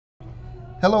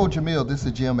Hello, Jamil. This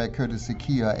is Jim at Courtesy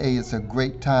Kia. Hey, it's a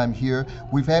great time here.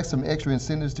 We've had some extra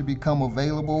incentives to become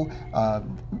available.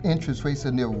 Interest rates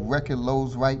are near record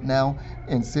lows right now.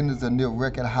 Incentives are near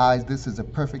record highs. This is a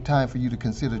perfect time for you to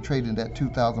consider trading that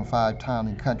 2005 Town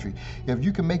and Country. If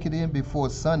you can make it in before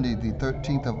Sunday, the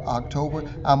 13th of October,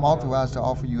 I'm authorized to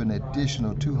offer you an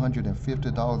additional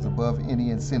 $250 above any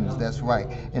incentives. That's right,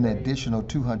 an additional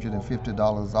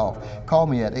 $250 off. Call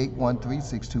me at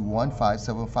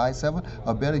 813-621-5757,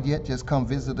 or better yet, just come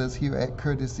visit us here at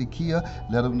Courtesy Kia.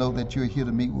 Let them know that you're here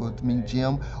to meet with me,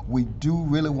 Jim. We do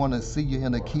really want to see you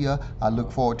in a Kia. I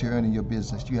look forward to earning your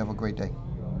business. You have a great day.